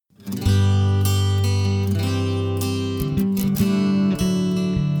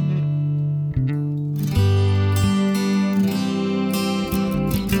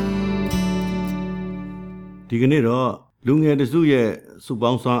ဒီကနေ့တော့လူငယ်တစုရဲ့စုပေါ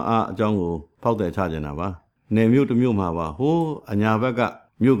င်းစွမ်းအားအကြောင်းကိုဖောက်တယ်ချကြတာပါနယ်မြို့တစ်မြို့မှာပါဟိုးအညာဘက်က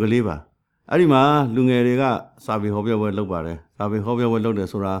မြို့ကလေးပါအဲ့ဒီမှာလူငယ်တွေကစာပေဟောပြောပွဲလုပ်ပါတယ်စာပေဟောပြောပွဲလုပ်တယ်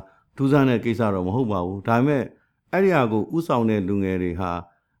ဆိုတာထူးဆန်းတဲ့ကိစ္စတော့မဟုတ်ပါဘူးဒါပေမဲ့အဲ့ဒီဟာကိုဥဆောင်တဲ့လူငယ်တွေဟာ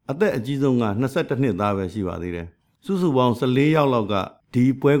အသက်အကြီးဆုံးက22နှစ်သားပဲရှိပါသေးတယ်စုစုပေါင်း14ယောက်လောက်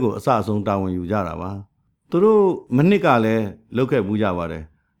ကဒီပွဲကိုအစအဆုံးတာဝန်ယူကြတာပါသူတို့မနစ်ကလည်းလုပ်ခဲ့မှုကြပါ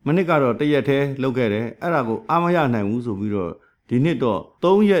တယ်မနစ်ကတော့တရက်သေးလုပ်ခဲ့တယ်အဲ့ဒါကိုအာမရနိုင်ဘူးဆိုပြီးတော့ဒီနှစ်တော့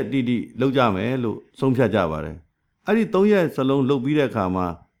3ရက်တိတိလုပ်ကြမယ်လို့ဆုံးဖြတ်ကြပါတယ်အဲ့ဒီ3ရက်စလုံးလုပ်ပြီးတဲ့အခါ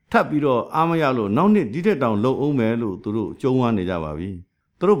မှာထပ်ပြီးတော့အာမရလို့နောက်နှစ်ဒီတက်တောင်လုပ်အောင်မယ်လို့သူတို့ကြုံဝါနေကြပါပြီ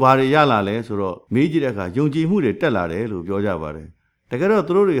သူတို့ဘာတွေရလာလဲဆိုတော့မေးကြည့်တဲ့အခါယုံကြည်မှုတွေတက်လာတယ်လို့ပြောကြပါတယ်တ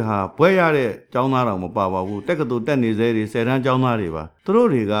ကယ်တော့သူတို့တွေဟာဘွဲရတဲ့ကျောင်းသားတော်မပါပါဘူးတက္ကသိုလ်တက်နေသေးတွေ10တန်းကျောင်းသား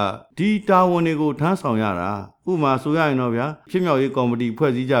တွေပါသူတို့တွေကဒီတာဝန်တွေကိုထမ်းဆောင်ရတာဥပမာဆိုရရင်တော့ဗျာဖြစ်မြောက်ရေးကော်မတီ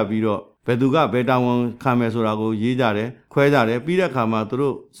ဖွဲ့စည်းကြပြီးတော့ဘယ်သူကဘယ်တာဝန်ခံမယ်ဆိုတာကိုရေးကြတယ်ခွဲကြတယ်ပြီးတဲ့အခါမှာသူ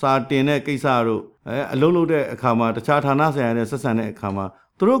တို့စာတင်တဲ့ကိစ္စတို့အလုပ်လုပ်တဲ့အခါမှာတခြားဌာနဆိုင်ရာနဲ့ဆက်ဆံတဲ့အခါ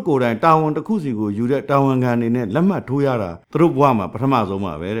မှာသူတို့ကိုယ်တိုင်တာဝန်တစ်ခုစီကိုယူတဲ့တာဝန်ခံနေနဲ့လက်မှတ်ထိုးရတာသူတို့ဘဝမှာပထ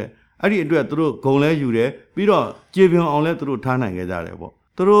မဆုံးပါပဲတဲ့အဲ့ဒီအတွက်သူတို့ဂုံလဲယူတယ်ပြီးတော့ကြေပြွန်အောင်လဲသူတို့ထားနိုင်ခဲ့ကြ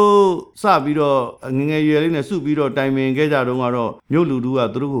တယ်ပေါ့သူတို့စပြီးတော့ငငယ်ရွယ်လေးနဲ့စုပြီးတော့တိုင်ပင်ခဲ့ကြတော့ကတော့မြို့လူထုက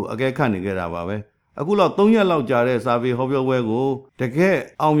သူတို့ကိုအကဲခတ်နေခဲ့တာပါပဲအခုတော့3ရက်လောက်ကြာတဲ့စာပေဟောပြောပွဲကိုတ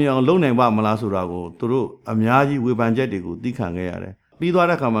ကယ်အောင်မြင်အောင်လုပ်နိုင်ပါမလားဆိုတာကိုသူတို့အများကြီးဝေဖန်ချက်တွေကိုသိခံခဲ့ရ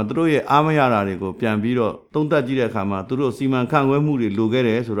တယ်ပြီးသွားတဲ့အခါမှာသူတို့ရဲ့အားမရတာတွေကိုပြန်ပြီးတော့သုံးသပ်ကြည့်တဲ့အခါမှာသူတို့စီမံခန့်ခွဲမှုတွေလိုခဲ့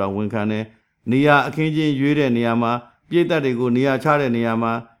တယ်ဆိုတာဝန်ခံတယ်နေရာအခင်းချင်းရွေးတဲ့နေရာမှာပြည်သက်တွေကိုနေရာချတဲ့နေရာ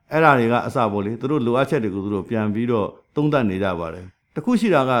မှာအဲ့ဓာတွေကအစပေါ်လေသူတို့လိုအပ်ချက်တွေကိုသူတို့ပြန်ပြီးတော့သုံးသပ်နေကြပါတယ်တခုရှိ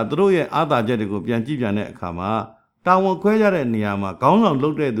တာကသူတို့ရဲ့အားသာချက်တွေကိုပြန်ကြည့်ပြန်တဲ့အခါမှာတာဝန်ခွဲရတဲ့နေရာမှာခေါင်း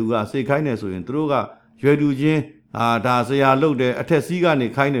ဆောင်လုပ်တဲ့သူကစိတ်ခိုင်းနေဆိုရင်သူတို့ကရွယ်တူချင်းဒါဆရာလုပ်တယ်အထက်စီး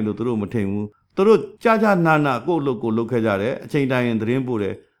ကနေခိုင်းတယ်လို့သူတို့မထင်ဘူးသူတို့ကြာနာနာကိုယ့်ကိုလုပ်ခဲ့ကြတယ်အချိန်တိုင်းရင်သတင်းပို့တ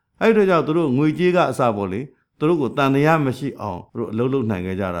ယ်အဲ့ဒီတော့ကြောင့်သူတို့ငွေကြေးကအစပေါ်လေသူတို့ကိုတန်တရားမရှိအောင်သူတို့အလုပ်လုပ်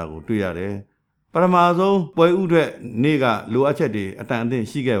နိုင်ခဲ့ကြတာကိုတွေ့ရတယ်ပထမဆုံးပွဲဥထွက်နေ့ကလိုအပ်ချက်တွေအတန်အသင့်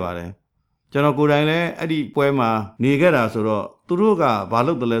ရှိခဲ့ပါတယ်ကျွန်တော်ကိုယ်တိုင်လည်းအဲ့ဒီပွဲမှာနေခဲ့တာဆိုတော့သူတို့ကဘာ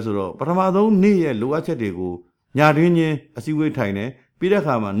လုပ်တယ်လဲဆိုတော့ပထမဆုံးနေ့ရဲ့လိုအပ်ချက်တွေကိုညာတွင်းချင်းအစည်းအဝေးထိုင်တယ်ပြီးတဲ့အ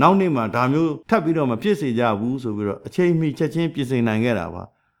ခါမှာနောက်နေ့မှာဒါမျိုးထပ်ပြီးတော့မဖြစ်စေကြဘူးဆိုပြီးတော့အချိန်မီချက်ချင်းပြင်ဆင်နိုင်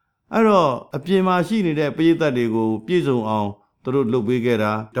ခဲ့တာပါအဲ့တော့အပြင်မှာရှိနေတဲ့ပရိသတ်တွေကိုပြည့်စုံအောင်သူတို့လုပ်ပေး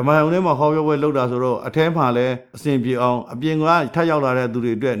ခဲ့တာဓမ္မယုံထဲမှာဟောပြောပွဲလုပ်တာဆိုတော့အထဲမှာလည်းအဆင်ပြေအောင်အပြင်ကထပ်ရောက်လာ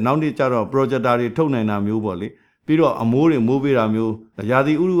တဲ့သူတွေအတွက်နောက်နေ့ကျတော့ projector တွေထုတ်နိုင်တာမျိုးပေါ့လေပြီးတော့အမိုးတွေမိုးပေးတာ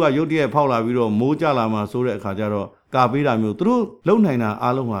မျိုးရာသီဥတုကရုတ်တရက်ဖောက်လာပြီးတော့မိုးကျလာမှဆိုတဲ့အခါကျတော့ကာပေးတာမျိုးသူတို့လုံ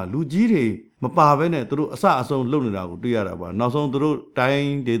နိုင်တာအားလုံးဟာလူကြီးတွေမပါဘဲနဲ့သူတို့အစအဆုံးလုပ်နေတာကိုတွေ့ရတာပါနောက်ဆုံးသူတို့တို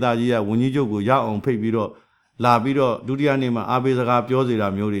င်းဒေသကြီးကဝန်ကြီးချုပ်ကိုရအောင်ဖိတ်ပြီးတော့လာပြီးတော့ဒုတိယနေ့မှာအားပေးစ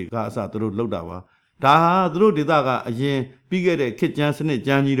ကားပြောစေတာမျိုးတွေကအစသူတို့လုပ်တာပါဒါဟာသူတို့ဒေသကအရင်ပြီးခဲ့တဲ့ခေတ်ကျန်းစ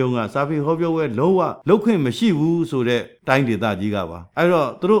နစ်ကျန်းကြီးတုန်းကစာပေဟောပြောပွဲလုံးဝလုပ်ခွင့်မရှိဘူးဆိုတဲ့တိုင်းဒေသကြီးကပါအဲ့တော့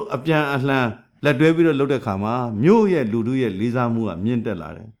သူတို့အပြန်အလှန်လက်တွဲပြီးတော့လုပ်တဲ့ခါမှာမြို့ရဲ့လူထုရဲ့လေးစားမှုကမြင့်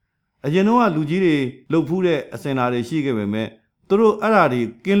တက်လာတယ်အရင်တော့ကလူကြီးတွေလှုပ်ဖူးတဲ့အစင်တာတွေရှိခဲ့ပေမဲ့သူတို့အဲ့ဓာ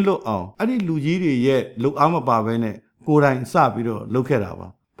တွေကင်းလွတ်အောင်အဲ့ဒီလူကြီးတွေရဲ့လှုပ်အားမပါဘဲနဲ့ကိုယ်တိုင်စပြီးတော့လုပ်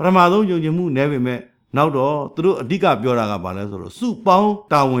ခဲ့တာပါပထမဆုံးယုံကြည်မှုနည်းပေမဲ့နောက်တော့သူတို့အဓိကပြောတာကဘာလဲဆိုတော့စုပေါင်း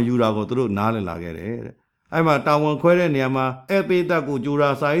တာဝန်ယူတာကိုသူတို့နားလည်လာခဲ့တယ်တဲ့အဲ့မှာတာဝန်ခွဲတဲ့နေရာမှာဧပေတက်ကို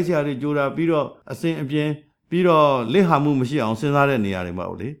ကြိုးတာစာရေးဆရာတွေကြိုးတာပြီးတော့အစဉ်အပြင်းပြီးတော့လစ်ဟာမှုမရှိအောင်စဉ်းစားတဲ့နေရာတွေမှာ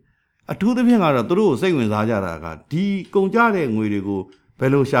ပေါ့လေအထူးသဖြင့်ကတော့သူတို့ကိုစိတ်ဝင်စားကြတာကဒီကုန်ကြတဲ့ငွေတွေကိုဘယ်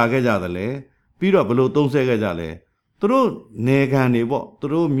လိုရှာခဲ့ကြသလဲပြီးတော့ဘယ်လိုသုံးဆဲခဲ့ကြလဲသူတို့နေခံတွေပေါ့သူ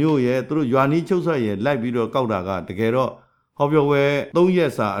တို့မြို့ရဲ့သူတို့ရွာနီးချုပ်ဆက်ရဲ့လိုက်ပြီးတော့ကောက်တာကတကယ်တော့ဟောပြောပွဲ3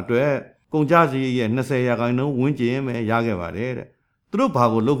ရက်စာအတွက်ကုန်ကြစည်ရဲ့20%ဝန်းကျင်ပဲရခဲ့ပါတယ်တဲ့သူတို့ဘာ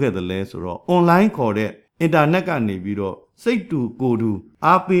ကိုလုပ်ခဲ့သလဲဆိုတော့ online ခေါ်တဲ့အင်တာနက်ကနေပြီးတော့စိတ်တူ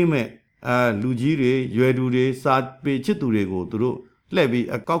ကိုယ်တူအားပေးမဲ့လူကြီးတွေရွယ်သူတွေစာပေချစ်သူတွေကိုသူတို့လှ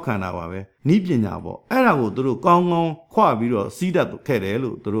ည့်ပြီးအကောက်ခံတာပါပဲနီးပညာပေါ့အဲ့ဒါကိုသူတို့ကောင်းကောင်းခွပြီးတော့စီးတတ်ခဲ့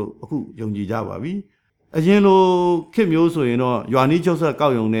တယ်လို့သူတို့အခုယုံကြည်ကြပါပြီအရင်လိုခေတ်မျိုးဆိုရင်တော့ရွာနီးချုပ်ဆက်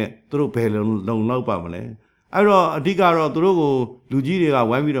ကောက်ယုံနဲ့သူတို့ဘယ်လုံလောက်ပါမလဲအဲ့တော့အဓိကတော့သူတို့ကိုလူကြီးတွေ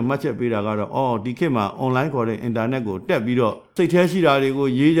ကဝိုင်းပြီးတော့မှတ်ချက်ပေးတာကတော့ဒီခေတ်မှာ online ခေါ်တဲ့အင်တာနက်ကိုတက်ပြီးတော့စိတ်แท้ရှိတာတွေ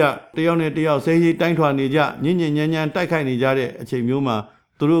ကိုရေးကြတယောက်နဲ့တယောက်ဆဲရေးတိုင်းထွာနေကြညင်ညင်ညမ်းညမ်းတိုက်ခိုက်နေကြတဲ့အချိန်မျိုးမှာ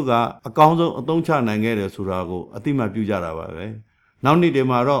သူတို့ကအကောင်းဆုံးအသုံးချနိုင်ခဲ့တယ်ဆိုတာကိုအတိမတ်ပြုကြတာပါပဲနောက်နေ့တွေ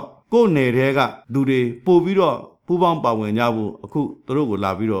မှာတော့ကိုယ့်နယ်ထဲကလူတွေပို့ပြီးတော့ပူးပေါင်းပါဝင်ကြဖို့အခုသူတို့ကို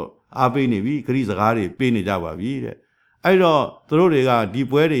လာပြီးတော့အားပေးနေပြီခရီးစကားတွေပေးနေကြပါပြီတဲ့အဲ့တော့သူတို့တွေကဒီ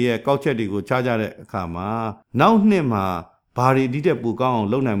ပွဲတွေရဲ့ကောက်ချက်တွေကိုချကြတဲ့အခါမှာနောက်နှစ်မှာ ဘာတွေဒီတက်ပူကောင်းအောင်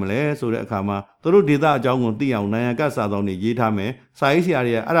လုပ်နိုင်မလဲဆိုတဲ့အခါမှာသူတို့ဒေသအကြောင်းကိုသိအောင်နိုင်ငံကစာဆောင်တွေရေးထားမယ်စာရေးဆရာ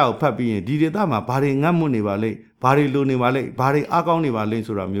တွေကအဲ့ဒါကိုဖတ်ပြီးရင်ဒီဒေသမှာဘာတွေငတ်မွတ်နေပါလိမ့်ဘာတွေလိုနေပါလိမ့်ဘာတွေအားကောင်းနေပါလိမ့်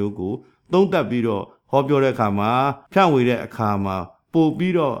ဆိုတာမျိုးကိုသုံးသပ်ပြီးတော့ဟောပြောတဲ့အခါမှာဖြန့်ဝေတဲ့အခါမှာပို့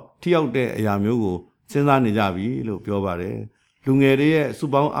ပြီးတော့ထိရောက်တဲ့အရာမျိုးကိုစဉ်းစားနေကြပြီလို့ပြောပါတယ်လူငယ်တွေရဲ့စု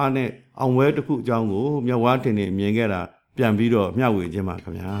ပေါင်းအားနဲ့အောင်ပွဲတစ်ခုအကြောင်းကိုမြတ်ဝါထင်နေမြင်ခဲ့တာပြန်ပြီးတော့မျှဝေခြင်းပါခ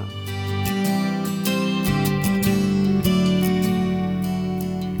င်ဗျာ